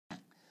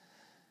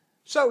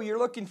So you're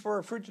looking for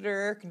a Frigidaire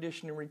air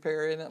conditioning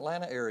repair in the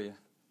Atlanta area.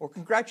 Well,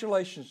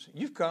 congratulations,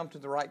 you've come to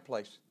the right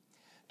place.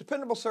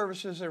 Dependable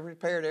Services have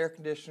repaired air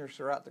conditioners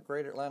throughout the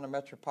greater Atlanta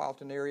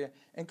metropolitan area,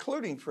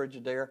 including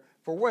Frigidaire,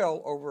 for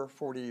well over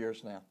 40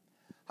 years now.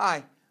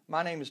 Hi,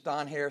 my name is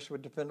Don Harris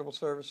with Dependable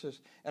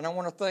Services, and I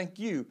want to thank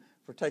you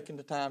for taking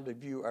the time to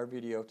view our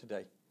video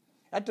today.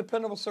 At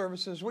Dependable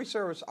Services, we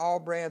service all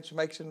brands,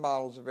 makes, and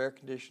models of air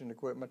conditioning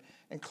equipment,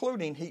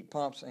 including heat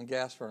pumps and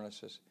gas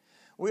furnaces.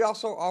 We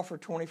also offer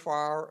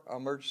 24-hour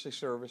emergency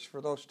service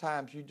for those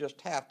times you just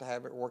have to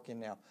have it working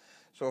now.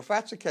 So if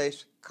that's the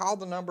case, call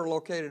the number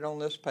located on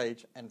this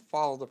page and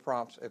follow the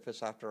prompts if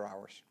it's after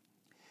hours.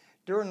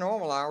 During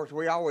normal hours,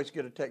 we always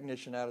get a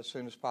technician out as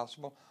soon as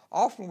possible,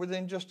 often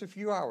within just a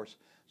few hours.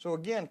 So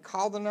again,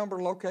 call the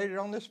number located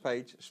on this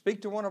page,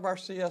 speak to one of our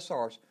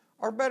CSRs,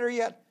 or better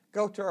yet,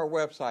 go to our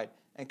website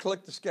and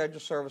click the Schedule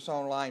Service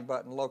Online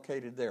button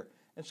located there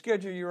and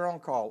schedule your own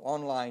call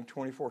online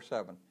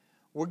 24/7.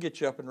 We'll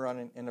get you up and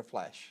running in a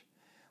flash.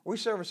 We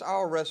service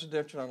all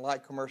residential and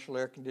light commercial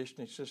air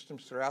conditioning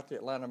systems throughout the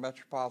Atlanta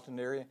metropolitan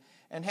area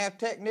and have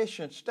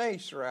technicians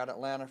stationed throughout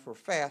Atlanta for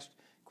fast,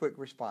 quick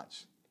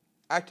response.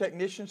 Our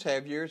technicians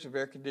have years of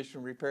air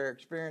conditioning repair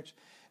experience,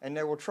 and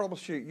they will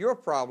troubleshoot your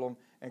problem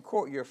and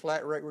quote you a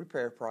flat rate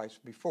repair price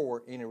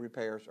before any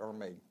repairs are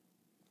made.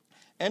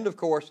 And of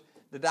course,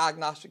 the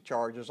diagnostic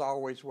charge is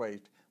always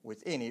waived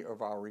with any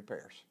of our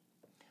repairs.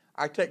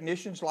 Our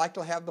technicians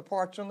likely have the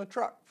parts on the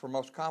truck for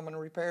most common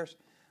repairs,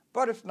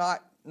 but if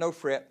not, no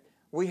fret.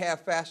 We have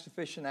fast,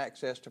 efficient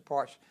access to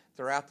parts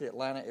throughout the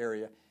Atlanta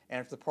area,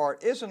 and if the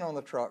part isn't on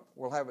the truck,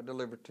 we'll have it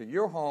delivered to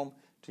your home,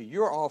 to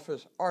your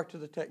office, or to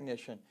the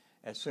technician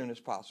as soon as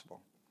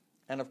possible.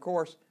 And of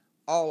course,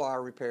 all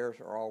our repairs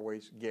are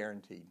always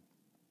guaranteed.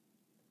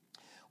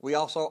 We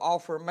also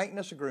offer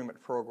maintenance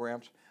agreement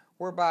programs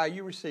whereby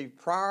you receive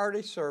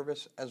priority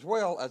service as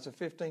well as a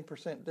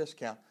 15%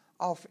 discount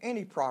off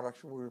any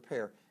products we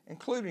repair,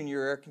 including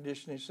your air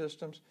conditioning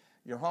systems,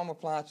 your home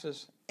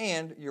appliances,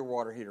 and your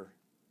water heater.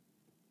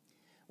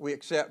 We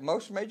accept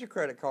most major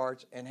credit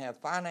cards and have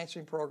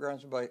financing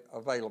programs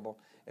available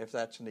if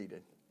that's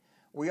needed.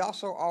 We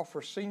also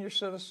offer senior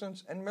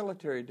citizens and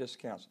military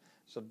discounts,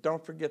 so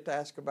don't forget to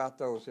ask about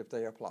those if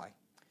they apply.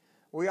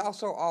 We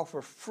also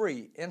offer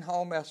free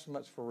in-home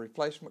estimates for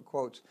replacement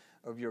quotes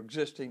of your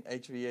existing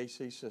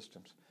HVAC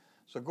systems.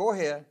 So go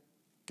ahead,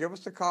 give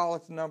us a call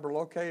at the number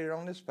located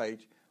on this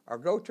page, or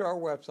go to our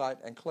website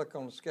and click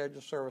on the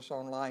Schedule Service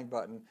Online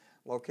button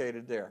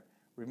located there.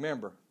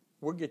 Remember,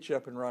 we'll get you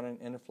up and running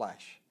in a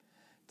flash.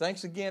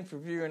 Thanks again for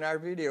viewing our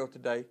video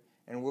today,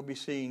 and we'll be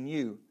seeing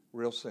you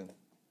real soon.